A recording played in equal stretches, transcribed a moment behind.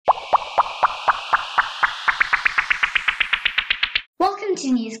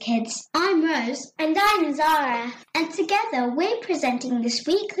Welcome to NewzKidz. I'm Rose. And I'm Zara. And together we're presenting this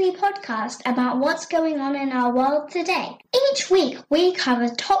weekly podcast about what's going on in our world today. Each week we cover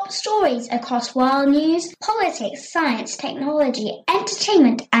top stories across world news, politics, science, technology,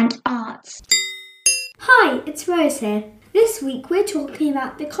 entertainment and arts. Hi, it's Rose here. This week we're talking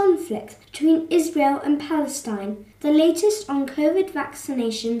about the conflict between Israel and Palestine, the latest on COVID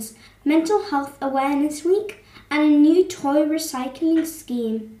vaccinations, Mental Health Awareness Week, and a new toy recycling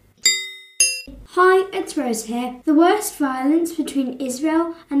scheme. Hi, it's Rose here. The worst violence between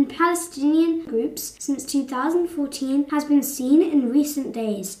Israel and Palestinian groups since 2014 has been seen in recent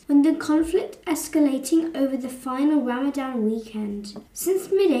days, with the conflict escalating over the final Ramadan weekend.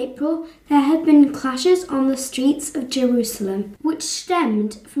 Since mid-April, there have been clashes on the streets of Jerusalem, which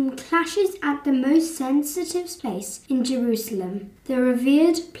stemmed from clashes at the most sensitive place in Jerusalem, the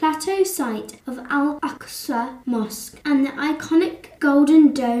revered plateau site of Al-Aqsa Mosque and the iconic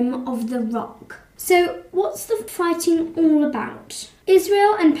Golden Dome of the Rock. So, what's the fighting all about?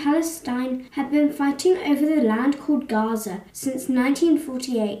 Israel and Palestine have been fighting over the land called Gaza since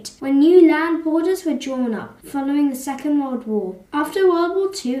 1948, when new land borders were drawn up following the Second World War. After World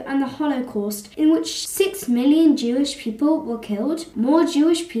War II and the Holocaust, in which 6 million Jewish people were killed, more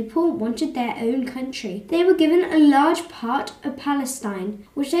Jewish people wanted their own country. They were given a large part of Palestine,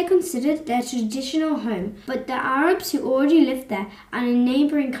 which they considered their traditional home, but the Arabs who already lived there and in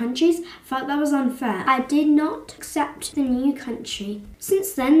neighbouring countries felt that was unfair and did not accept the new country.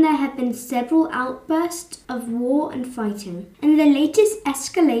 Since then, there have been several outbursts of war and fighting. In the latest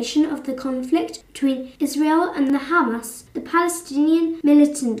escalation of the conflict between Israel and the Hamas, the Palestinian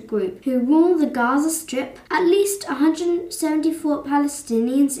militant group who rule the Gaza Strip, at least 174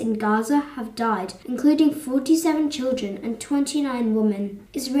 Palestinians in Gaza have died, including 47 children and 29 women.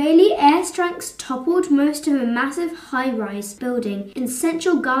 Israeli airstrikes toppled most of a massive high-rise building in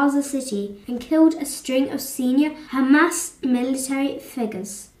central Gaza City and killed a string of senior Hamas military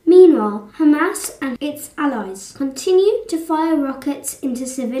figures. Meanwhile, Hamas and its allies continue to fire rockets into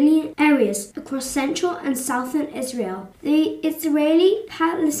civilian areas across central and southern Israel. The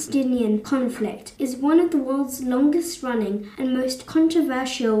Israeli-Palestinian conflict is one of the world's longest-running and most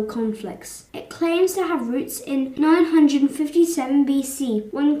controversial conflicts. It claims to have roots in 957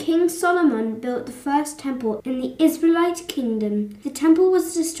 BC, when King Solomon built the first temple in the Israelite kingdom. The temple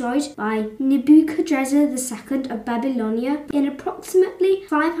was destroyed by Nebuchadnezzar II of Babylonia in approximately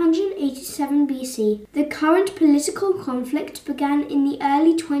 587 BC. The current political conflict began in the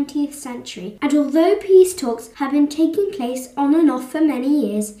early 20th century, and although peace talks have been taking place on and off for many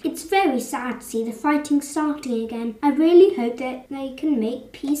years, it's very sad to see the fighting starting again. I really hope that they can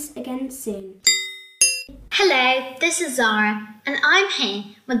make peace again soon. Hello, this is Zara, and I'm here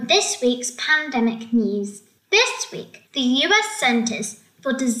with this week's pandemic news. This week, the US Centers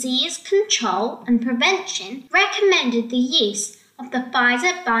for Disease Control and Prevention recommended the use of the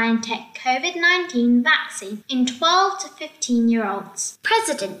Pfizer-BioNTech COVID-19 vaccine in 12 to 15-year-olds.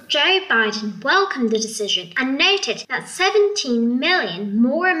 President Joe Biden welcomed the decision and noted that 17 million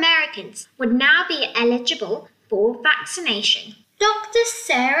more Americans would now be eligible for vaccination. Dr.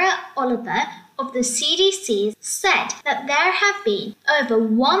 Sarah Oliver of the CDC said that there have been over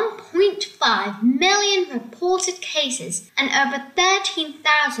 1.5 million reported cases and over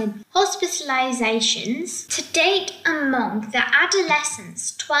 13,000 hospitalizations to date among the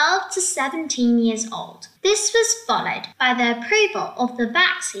adolescents 12 to 17 years old. This was followed by the approval of the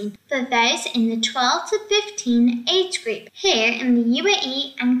vaccine for those in the 12 to 15 age group here in the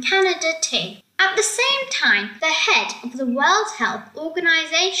UAE and Canada too. At the same time, the head of the World Health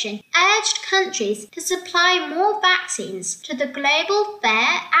Organization urged countries to supply more vaccines to the Global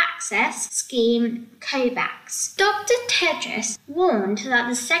Fair Access Scheme COVAX. Dr. Tedros warned that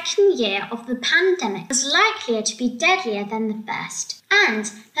the second year of the pandemic was likely to be deadlier than the first,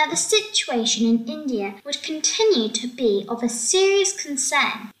 and that the situation in India would continue to be of a serious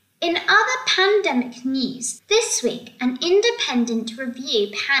concern. In other pandemic news, this week an independent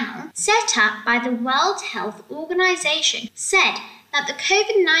review panel set up by the World Health Organization said that the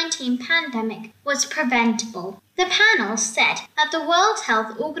COVID-19 pandemic was preventable. The panel said that the World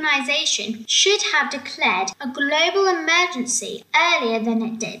Health Organization should have declared a global emergency earlier than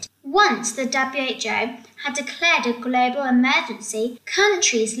it did. Once the WHO had declared a global emergency,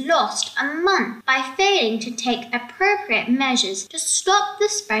 countries lost a month by failing to take appropriate measures to stop the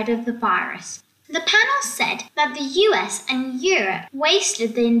spread of the virus. The panel said that the US and Europe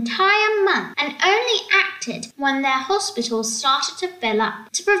wasted the entire month and only acted when their hospitals started to fill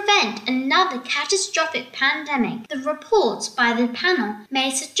up. To prevent another catastrophic pandemic, the reports by the panel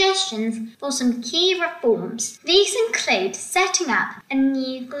made suggestions for some key reforms. These include setting up a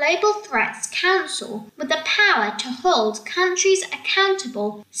new Global Threats Council with the power to hold countries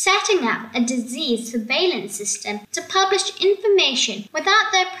accountable, setting up a disease surveillance system to publish information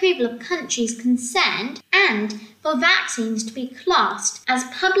without the approval of countries concerned, and for vaccines to be classed as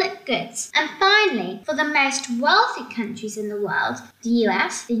public goods. And finally, for the most wealthy countries in the world, the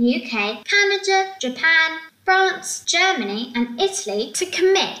US, the UK, Canada, Japan, France, Germany and Italy, to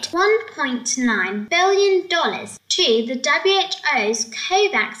commit $1.9 billion to the WHO's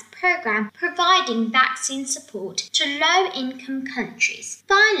COVAX program providing vaccine support to low-income countries.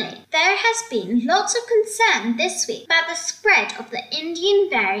 Finally, there has been lots of concern this week about the spread of the Indian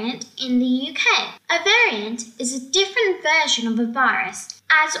variant in the UK. A variant is a different version of a virus.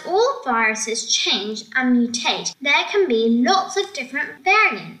 As all viruses change and mutate, there can be lots of different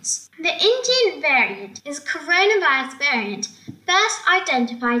variants. The Indian variant is a coronavirus variant first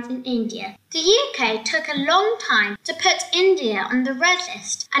identified in India. The UK took a long time to put India on the red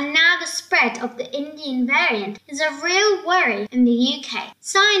list, and now the spread of the Indian variant is a real worry in the UK.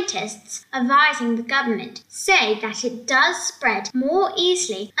 Scientists advising the government say that it does spread more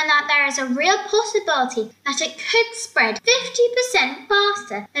easily and that there is a real possibility that it could spread 50%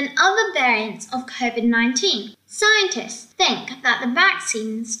 faster than other variants of COVID-19. Scientists think that the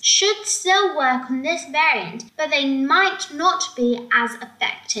vaccines should still work on this variant, but they might not be as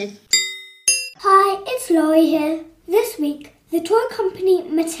effective. Hi, it's Laurie here. This week, the toy company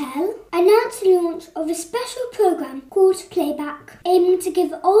Mattel announced the launch of a special program called Playback, aiming to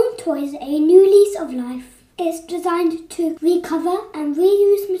give old toys a new lease of life. It's designed to recover and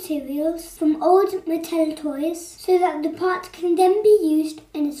reuse materials from old Mattel toys so that the part can then be used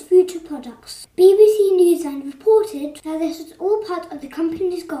in its future products. BBC Newsline reported that this was all part of the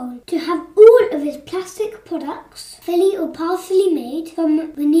company's goal to have all of its plastic products fully or partially made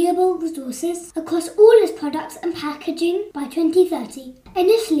from renewable resources across all its products and packaging by 2030.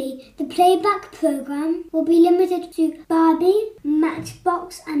 Initially, the Playback program will be limited to Barbie,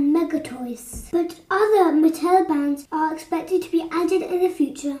 Matchbox and Mega Toys, but other Mattel brands are expected to be added in the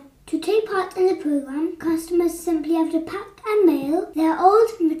future. To take part in the program, customers simply have to pack and mail their old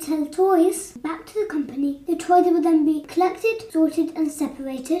Mattel toys back to the company. The toys will then be collected, sorted and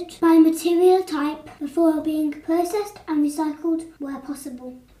separated by material type before being processed and recycled where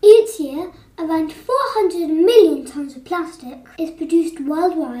possible. Each year, around 400 million tons of plastic is produced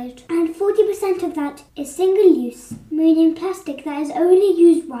worldwide, and 40% of that is single-use, meaning plastic that is only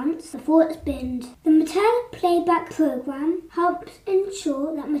used once before it's binned. The Mattel Playback program helps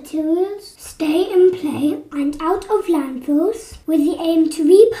ensure that materials stay in play and out of landfills, with the aim to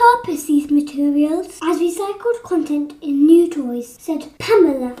repurpose these materials as recycled content in new toys, said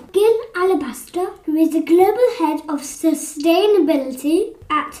Pamela Gill-Alabaster, who is the global head of sustainability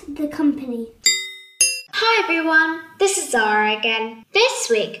at the company. Hi everyone, this is Zara again. This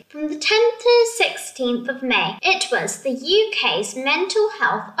week, from the 10th to the 16th of May, it was the UK's Mental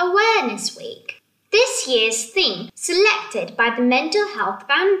Health Awareness Week. This year's theme, selected by the Mental Health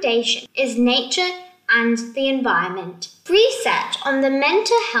Foundation, is nature and the environment. Research on the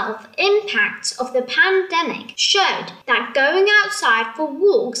mental health impacts of the pandemic showed that going outside for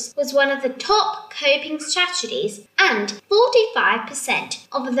walks was one of the top coping strategies, and 45%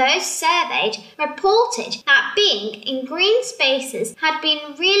 of those surveyed reported that being in green spaces had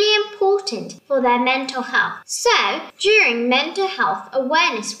been really important for their mental health. So, during Mental Health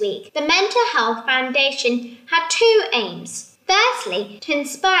Awareness Week, the Mental Health Foundation had two aims. Firstly, to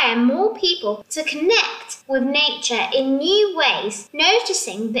inspire more people to connect with nature in new ways,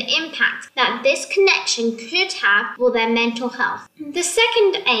 noticing the impact that this connection could have for their mental health. The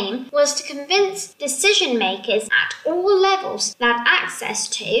second aim was to convince decision makers at all levels that access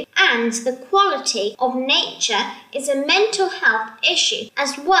to and the quality of nature is a mental health issue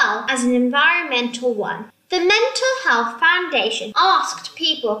as well as an environmental one. The Mental Health Foundation asked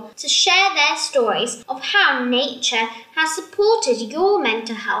people to share their stories of how nature has supported your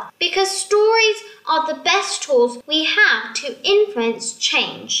mental health, because stories are the best tools we have to influence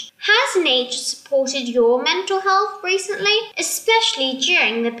change. Has nature supported your mental health recently, especially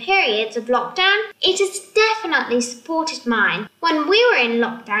during the periods of lockdown? It has definitely supported mine. When we were in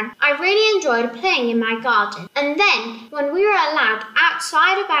lockdown, I really enjoyed playing in my garden. And then, when we were allowed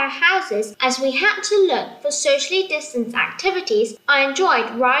outside of our houses, as we had to look for socially distanced activities, I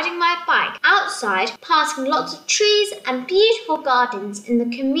enjoyed riding my bike outside, passing lots of trees and beautiful gardens in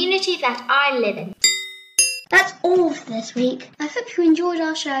the community that I live in. That's all for this week. I hope you enjoyed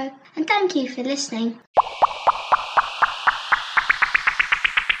our show and thank you for listening.